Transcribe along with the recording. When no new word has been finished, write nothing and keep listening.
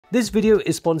This video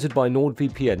is sponsored by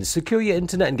NordVPN. Secure your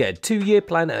internet and get a 2-year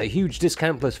plan at a huge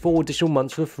discount plus 4 additional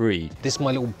months for free. This is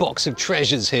my little box of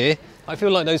treasures here. I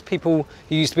feel like those people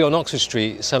who used to be on Oxford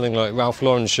Street selling like Ralph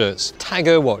Lauren shirts.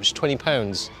 Tagger watch,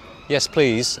 £20. Yes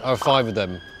please, I have 5 of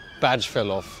them. Badge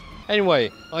fell off.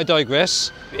 Anyway, I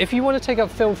digress. If you want to take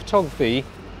up film photography,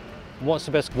 what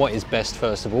is best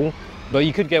first of all? But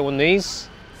you could get one of these.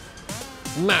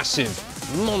 Massive,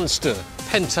 monster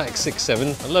Pentax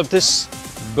 6.7. I love this.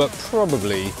 But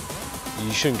probably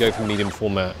you shouldn't go for medium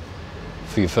format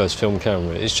for your first film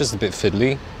camera. It's just a bit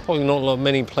fiddly. Probably not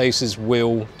many places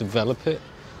will develop it.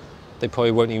 They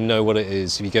probably won't even know what it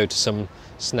is. If you go to some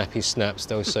snappy snaps,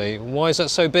 they'll say, why is that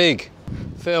so big?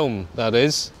 Film, that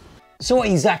is. So what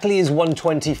exactly is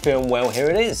 120 film? Well, here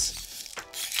it is.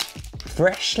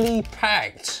 Freshly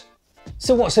packed.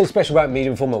 So what's so special about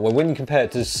medium format? Well, when you compare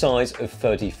it to the size of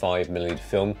 35mm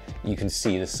film, you can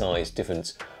see the size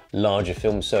difference. Larger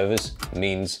film service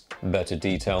means better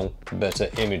detail, better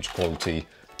image quality.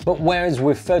 But whereas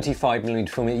with 35mm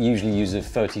film, it usually uses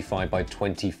 35 by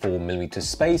 24mm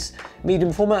space,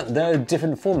 medium format, there are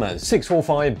different formats.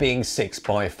 645 being 6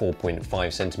 by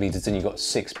 4.5 centimeters, then you've got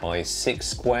 6 by 6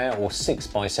 square or 6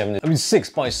 by 7. I mean, 6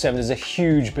 by 7 is a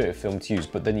huge bit of film to use,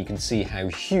 but then you can see how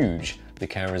huge the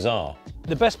cameras are.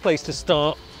 The best place to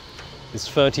start is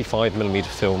 35mm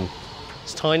film.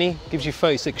 It's tiny, gives you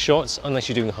 36 shots, unless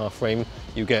you're doing half frame,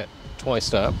 you get twice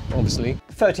that, obviously.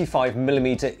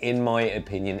 35mm, in my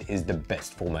opinion, is the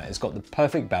best format. It's got the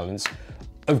perfect balance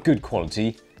of good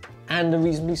quality and a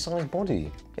reasonably sized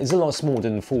body. It's a lot smaller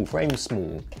than full frame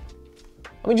small.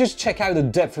 I mean, just check out the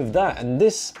depth of that, and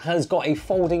this has got a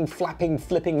folding, flapping,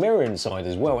 flipping mirror inside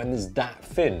as well, and it's that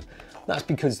thin. That's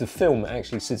because the film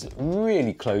actually sits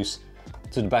really close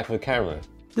to the back of the camera.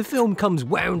 The film comes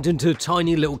wound into a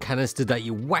tiny little canister that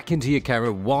you whack into your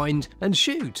camera, wind and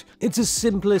shoot. It's a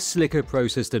simpler, slicker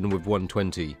process than with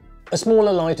 120. A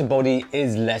smaller, lighter body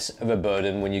is less of a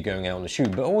burden when you're going out on a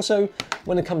shoot, but also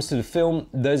when it comes to the film,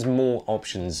 there's more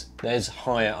options. There's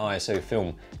higher ISO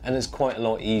film, and it's quite a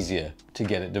lot easier to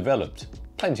get it developed.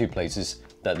 Plenty of places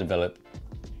that develop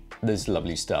this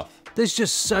lovely stuff. There's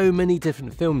just so many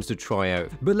different films to try out,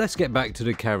 but let's get back to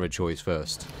the camera choice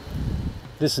first.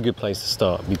 This is a good place to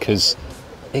start because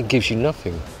it gives you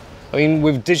nothing. I mean,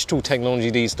 with digital technology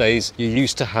these days, you're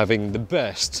used to having the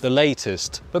best, the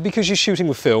latest, but because you're shooting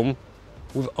with film,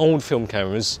 with old film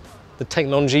cameras, the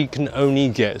technology can only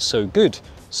get so good.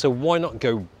 So why not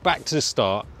go back to the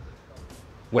start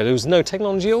where there was no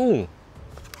technology at all?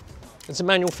 It's a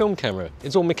manual film camera,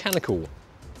 it's all mechanical.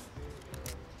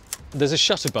 There's a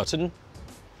shutter button,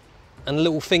 and a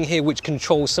little thing here which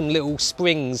controls some little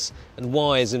springs and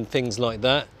wires and things like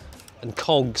that, and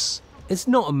cogs. It's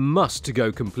not a must to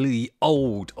go completely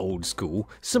old school.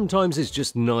 Sometimes it's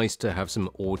just nice to have some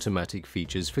automatic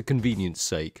features for convenience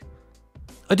sake.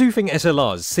 I do think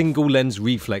SLR's single lens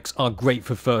reflex are great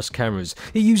for first cameras.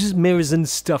 It uses mirrors and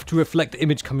stuff to reflect the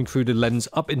image coming through the lens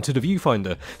up into the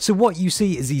viewfinder, so what you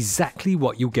see is exactly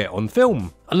what you'll get on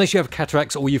film. Unless you have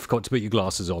cataracts or you forgot to put your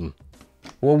glasses on.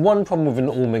 Well, one problem with an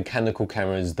all-mechanical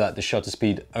camera is that the shutter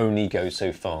speed only goes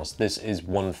so fast. This is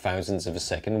 1/1000th of a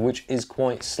second, which is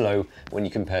quite slow when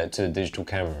you compare it to a digital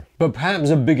camera. But perhaps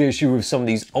a big issue with some of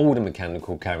these older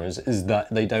mechanical cameras is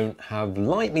that they don't have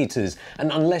light meters.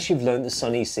 And unless you've learned the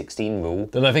Sunny 16 rule,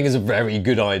 then I think it's a very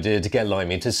good idea to get light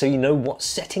meters so you know what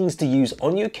settings to use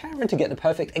on your camera to get the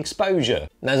perfect exposure.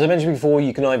 Now, as I mentioned before,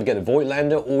 you can either get a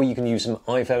Voigtlander or you can use some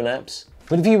iPhone apps.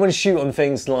 But if you want to shoot on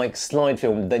things like slide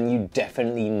film, then you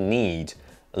definitely need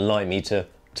a light meter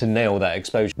to nail that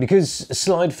exposure. Because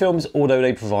slide films, although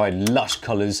they provide lush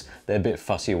colours, they're a bit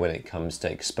fussier when it comes to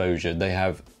exposure. They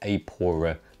have a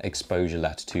poorer exposure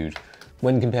latitude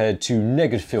when compared to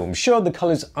negative film. Sure, the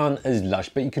colours aren't as lush,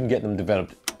 but you can get them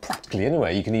developed practically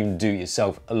anyway. You can even do it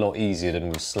yourself a lot easier than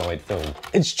with slide film.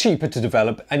 It's cheaper to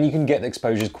develop and you can get the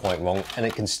exposures quite wrong and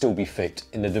it can still be fixed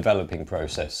in the developing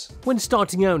process. When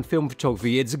starting out in film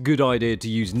photography, it's a good idea to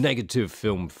use negative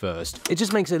film first. It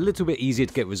just makes it a little bit easier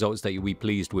to get results that you'll be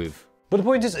pleased with. But the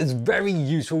point is, it's very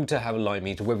useful to have a light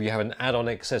meter, whether you have an add-on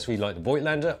accessory like the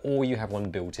Voigtlander or you have one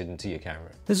built into your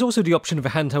camera. There's also the option of a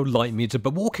handheld light meter,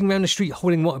 but walking around the street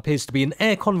holding what appears to be an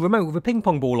aircon remote with a ping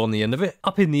pong ball on the end of it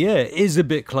up in the air is a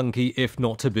bit clunky, if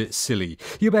not a bit silly.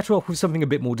 You're better off with something a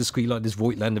bit more discreet like this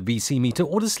Voigtlander VC meter,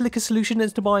 or the slicker solution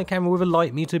is to buy a camera with a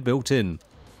light meter built in.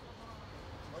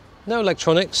 No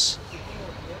electronics,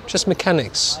 just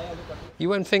mechanics. You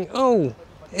won't think, oh,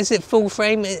 is it full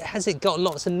frame? Has it got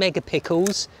lots of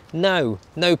megapixels? No,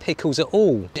 no pixels at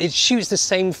all. It shoots the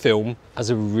same film as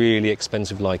a really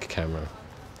expensive Leica camera.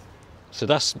 So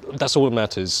that's all that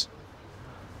matters.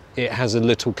 it has a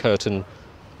little curtain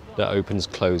that opens,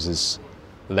 closes,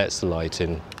 lets the light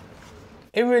in.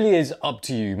 It really is up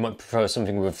to you. You might prefer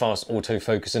something with a fast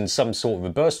autofocus and some sort of a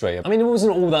burst rate. I mean, it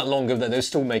wasn't all that long ago that they're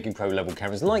still making pro level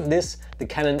cameras like this, the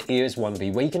Canon EOS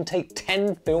 1V, where you can take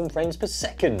 10 film frames per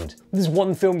second. There's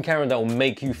one film camera that will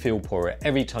make you feel poorer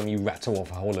every time you rattle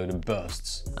off a whole load of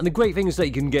bursts. And the great thing is that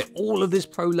you can get all of this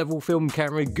pro level film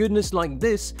camera goodness like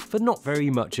this for not very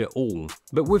much at all.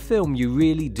 But with film, you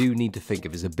really do need to think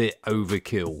of it as a bit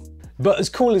overkill. But as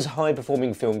cool as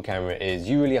high-performing film camera is,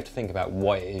 you really have to think about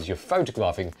what it is you're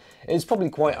photographing. It's probably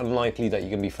quite unlikely that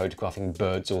you're going to be photographing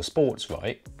birds or sports,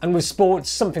 right? And with sports,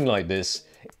 something like this,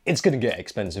 it's going to get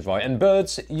expensive, right? And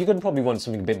birds, you're going to probably want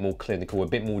something a bit more clinical, a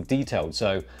bit more detailed,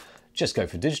 so just go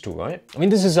for digital, right? I mean,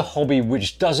 this is a hobby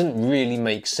which doesn't really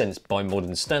make sense by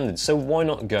modern standards, so why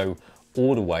not go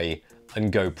all the way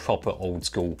and go proper old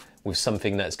school with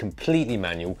something that's completely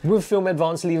manual. With Film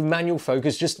Advanced, leave manual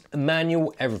focus, just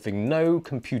manual everything, no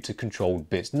computer controlled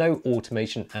bits, no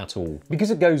automation at all. Because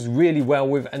it goes really well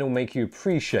with and it'll make you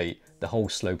appreciate the whole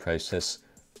slow process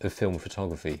of film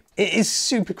photography. It is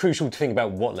super crucial to think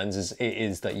about what lenses it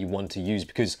is that you want to use,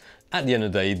 because at the end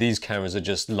of the day, these cameras are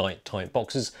just light, tight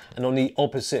boxes, and on the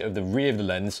opposite of the rear of the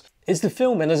lens is the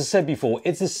film. And as I said before,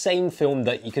 it's the same film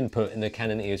that you can put in the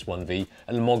Canon EOS 1V,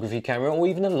 a lomography camera, or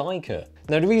even a Leica.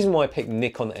 Now, the reason why I picked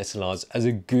Nikon SLRs as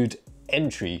a good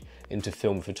entry into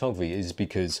film photography is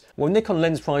because, well, Nikon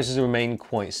lens prices remain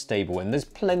quite stable, and there's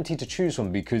plenty to choose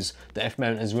from because the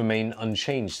F-mount has remained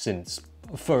unchanged since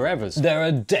forever. There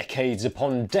are decades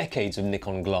upon decades of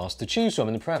Nikon glass to choose from,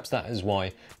 and perhaps that is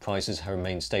why prices have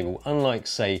remained stable, unlike,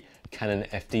 say, Canon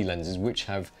FD lenses, which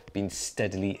have been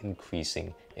steadily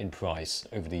increasing in price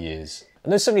over the years.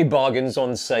 And there's so many bargains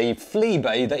on, say,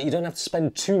 Fleabay that you don't have to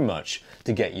spend too much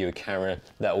to get you a camera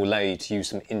that will allow you to use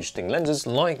some interesting lenses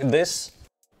like this.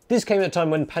 This came at a time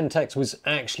when Pentax was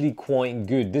actually quite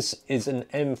good. This is an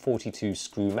M42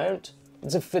 screw mount.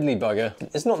 It's a fiddly bugger.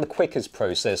 It's not the quickest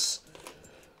process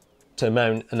to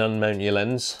mount and unmount your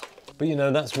lens, but you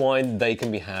know, that's why they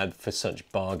can be had for such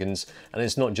bargains. And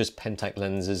it's not just Pentax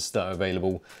lenses that are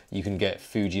available. You can get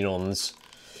Fujinons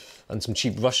and some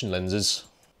cheap Russian lenses,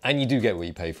 and you do get what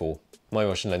you pay for. My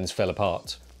Russian lens fell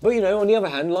apart. But you know, on the other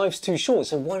hand, life's too short,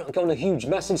 so why not go on a huge,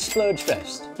 massive splurge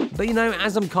fest? But you know,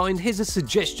 as I'm kind, here's a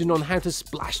suggestion on how to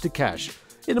splash the cash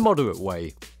in a moderate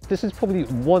way. This is probably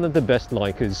one of the best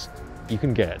Leicas you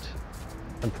can get,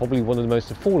 and probably one of the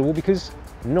most affordable because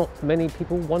not many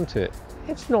people want it.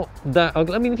 It's not that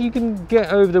ugly. I mean, if you can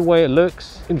get over the way it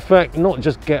looks, in fact, not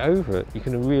just get over it, you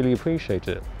can really appreciate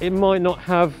it. It might not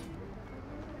have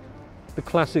the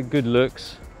classic good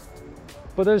looks,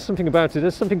 but there's something about it.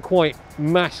 There's something quite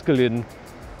masculine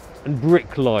and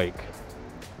brick-like.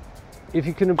 If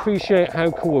you can appreciate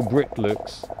how cool a brick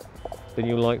looks, then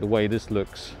you'll like the way this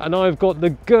looks. And I've got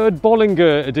the Gerd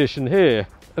Bollinger edition here,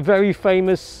 a very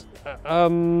famous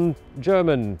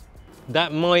German.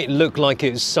 That might look like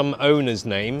it's some owner's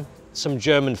name, some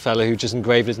German fella who just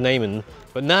engraved his name in,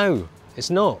 but no, it's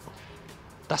not.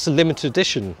 That's a limited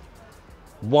edition.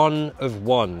 One of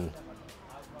one.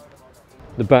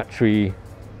 The battery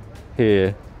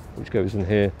here, which goes in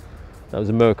here, that was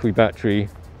a Mercury battery.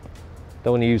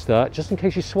 Don't want to use that, just in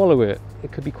case you swallow it.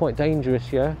 It could be quite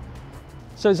dangerous, yeah?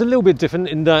 So it's a little bit different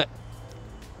in that,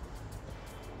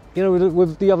 you know,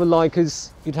 with the other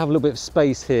Leicas, you'd have a little bit of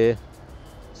space here,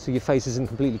 so your face isn't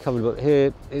completely covered, but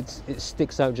here it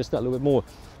sticks out just that little bit more.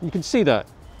 You can see that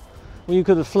when you look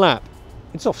at the flap,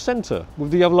 it's off center. With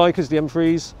the other Leicas, the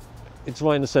M3s, it's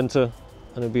right in the center,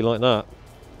 and it'd be like that.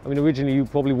 I mean, originally you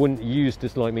probably wouldn't use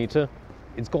this light meter.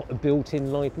 It's got a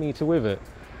built-in light meter with it.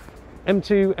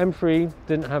 M2, M3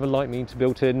 didn't have a light meter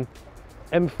built in.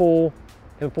 M4,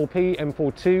 M4P,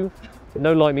 M42,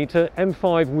 no light meter.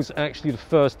 M5 was actually the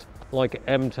first Leica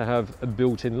M to have a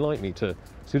built-in light meter.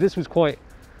 So this was quite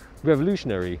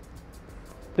revolutionary.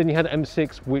 Then you had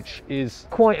M6, which is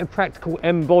quite a practical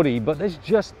M body, but there's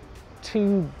just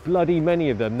too bloody many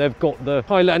of them. They've got the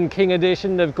Highland King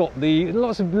edition, they've got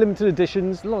lots of limited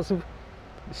editions, lots of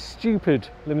stupid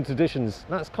limited editions.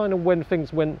 That's kind of when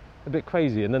things went a bit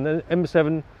crazy. And then the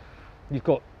M7, you've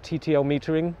got TTL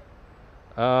metering.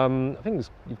 I think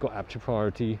you've got aperture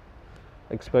priority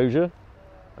exposure,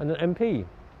 and an MP.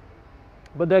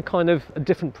 But they're kind of a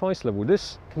different price level.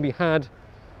 This can be had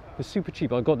for super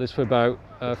cheap. I got this for about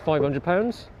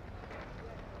 £500.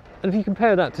 And if you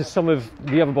compare that to some of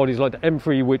the other bodies like the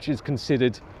M3, which is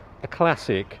considered a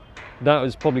classic, that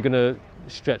was probably going to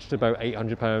stretch to about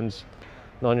 £800,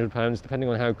 £900, depending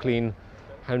on how clean,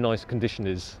 how nice condition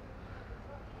is.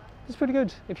 It's pretty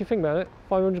good if you think about it.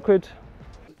 500 quid.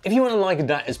 If you want a Leica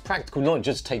that is practical, not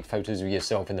just take photos of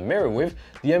yourself in the mirror with,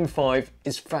 the M5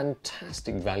 is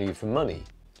fantastic value for money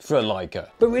for a Leica.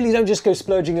 But really don't just go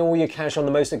splurging all your cash on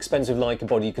the most expensive Leica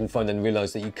body you can find and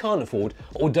realise that you can't afford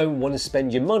or don't want to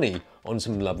spend your money on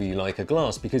some lovely Leica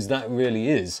glass, because that really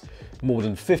is more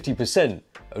than 50%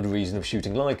 of the reason of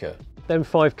shooting Leica. The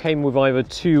M5 came with either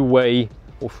two-way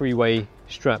or three-way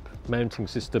strap mounting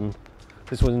system.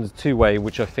 This one's two-way,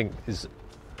 which I think is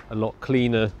a lot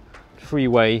cleaner.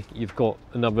 Three-way, you've got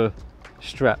another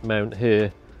strap mount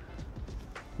here.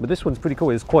 But this one's pretty cool,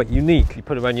 it's quite unique. You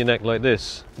put it around your neck like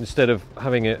this, instead of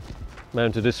having it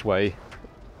mounted this way.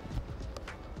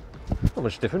 Not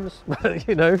much difference, but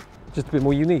you know, just a bit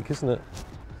more unique, isn't it?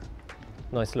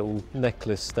 Nice little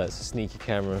necklace, that's a sneaky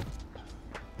camera.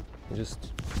 You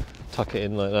just tuck it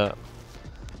in like that.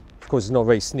 Of course, it's not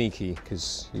very sneaky,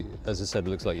 because, as I said, it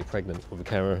looks like you're pregnant with a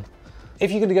camera. If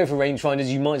you're going to go for rangefinders,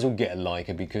 you might as well get a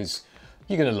Leica, because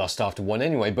you're going to lust after one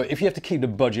anyway. But if you have to keep the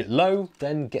budget low,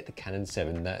 then get the Canon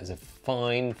 7. That is a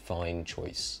fine, fine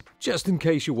choice. Just in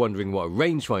case you're wondering what a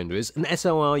rangefinder is, an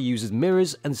SLR uses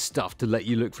mirrors and stuff to let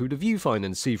you look through the viewfinder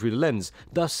and see through the lens.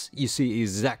 Thus, you see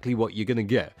exactly what you're going to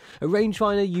get. A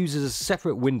rangefinder uses a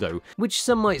separate window, which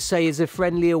some might say is a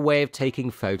friendlier way of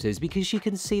taking photos because you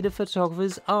can see the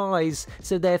photographer's eyes,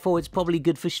 so therefore it's probably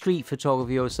good for street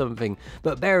photography or something.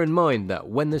 But bear in mind that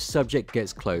when the subject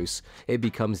gets close, it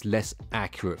becomes less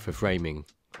accurate for framing.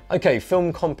 Okay,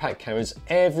 film compact cameras.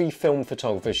 Every film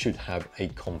photographer should have a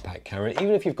compact camera.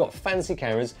 Even if you've got fancy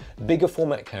cameras, bigger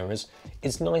format cameras,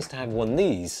 it's nice to have one of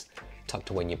these tucked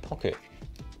away in your pocket.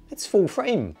 It's full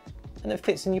frame and it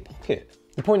fits in your pocket.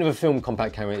 The point of a film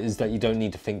compact camera is that you don't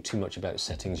need to think too much about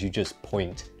settings. You just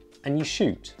point and you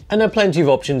shoot. And there are plenty of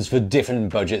options for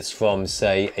different budgets, from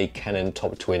say a Canon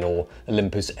Top Twin or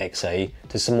Olympus XA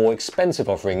to some more expensive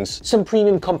offerings, some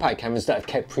premium compact cameras that have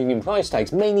kept premium price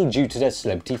tags mainly due to their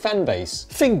celebrity fan base.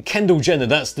 Think Kendall Jenner,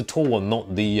 that's the tall one,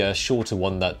 not the shorter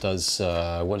one that does,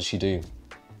 what does she do?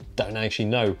 Don't actually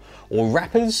know. Or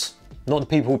rappers, not the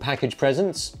people who package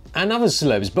presents, and other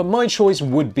celebs, but my choice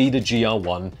would be the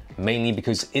GR1, mainly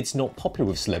because it's not popular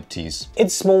with celebrities.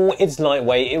 It's small, it's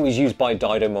lightweight, it was used by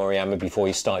Dido Moriyama before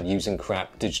he started using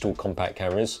crap digital compact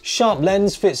cameras. Sharp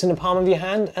lens, fits in the palm of your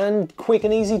hand, and quick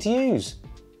and easy to use.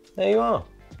 There you are.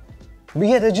 But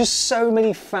yeah, there are just so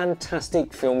many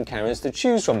fantastic film cameras to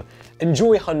choose from.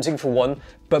 Enjoy hunting for one,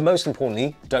 but most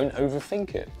importantly, don't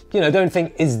overthink it. You know, don't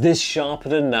think, is this sharper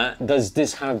than that? Does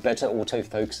this have better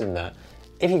autofocus than that?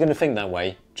 If you're going to think that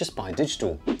way, just buy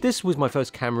digital. This was my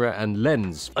first camera and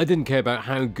lens. I didn't care about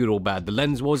how good or bad the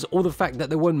lens was, or the fact that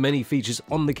there weren't many features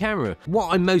on the camera.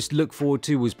 What I most looked forward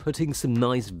to was putting some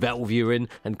nice Velvia in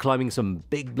and climbing some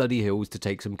big bloody hills to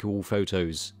take some cool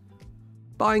photos.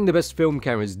 Buying the best film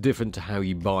camera is different to how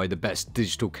you buy the best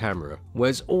digital camera,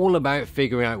 where it's all about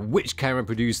figuring out which camera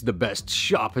produces the best,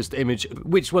 sharpest image,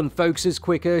 which one focuses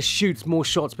quicker, shoots more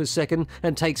shots per second,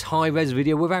 and takes high-res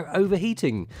video without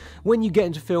overheating. When you get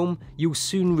into film, you'll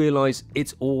soon realise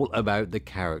it's all about the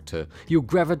character. You'll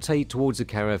gravitate towards the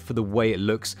camera for the way it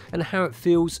looks and how it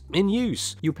feels in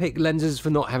use. You'll pick lenses for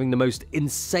not having the most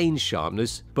insane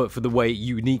sharpness, but for the way it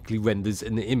uniquely renders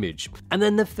an image. And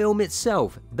then the film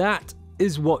itself, that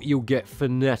is what you'll get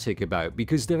fanatic about,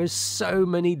 because there are so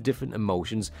many different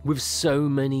emulsions with so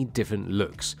many different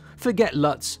looks. Forget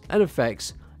LUTs and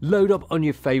effects, load up on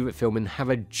your favourite film and have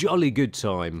a jolly good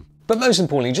time. But most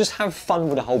importantly, just have fun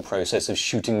with the whole process of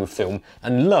shooting with film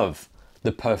and love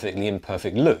the perfectly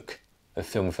imperfect look of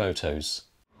film photos.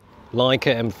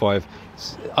 Leica M5.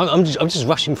 I'm just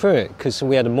rushing through it because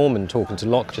we had a Mormon talking to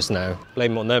Locke just now.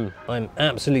 Blame it on them. I'm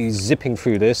absolutely zipping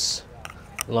through this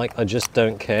like I just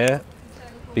don't care,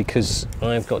 because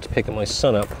I've got to pick up my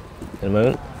son up in a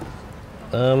moment.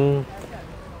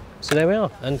 So there we are,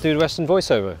 and do the rest in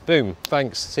voiceover. Boom,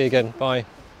 thanks, see you again, bye.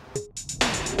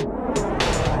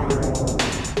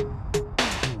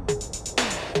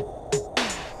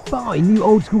 Buy new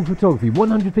Old School Photography,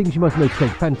 100 Things You Must Know to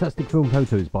Take Fantastic Film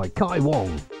Photos by Kai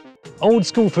Wong. Old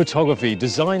School Photography,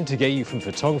 designed to get you from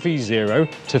photography zero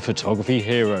to photography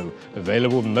hero.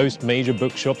 Available in most major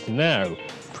bookshops now.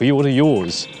 Pre-order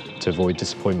yours to avoid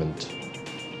disappointment.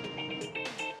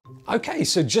 Okay,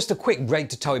 so just a quick break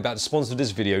to tell you about the sponsor of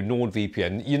this video,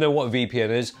 NordVPN. You know what a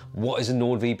VPN is? What is a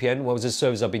NordVPN? Well, it's a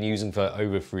service I've been using for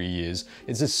over 3 years.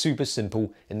 It's a super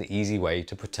simple and easy way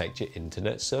to protect your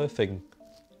internet surfing.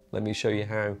 Let me show you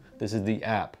how. This is the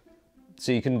app.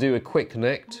 So you can do a quick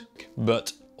connect,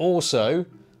 but also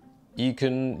you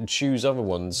can choose other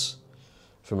ones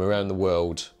from around the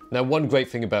world. Now, one great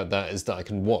thing about that is that I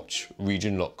can watch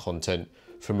region lock content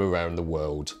from around the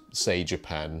world, say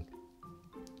Japan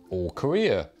or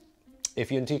Korea.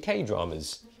 if you're into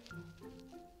K-dramas.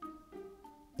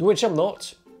 Which I'm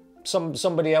not.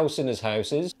 Somebody else in his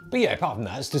house is. But yeah, apart from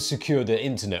that, it's to secure the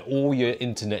internet. All your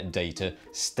internet data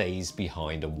stays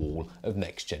behind a wall of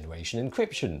next generation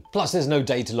encryption. Plus there's no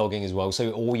data logging as well, so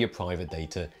all your private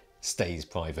data stays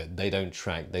private. They don't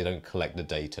track, they don't collect the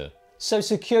data. So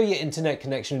secure your internet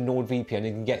connection with NordVPN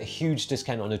and can get a huge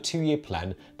discount on a 2-year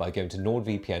plan by going to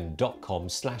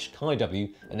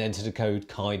nordvpn.com/KaiW and enter the code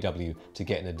KaiW to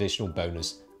get an additional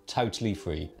bonus totally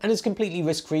free. And it's completely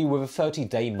risk-free with a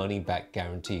 30-day money-back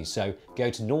guarantee. So go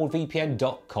to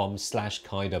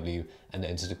nordvpn.com/KaiW and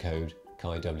enter the code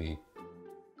KaiW.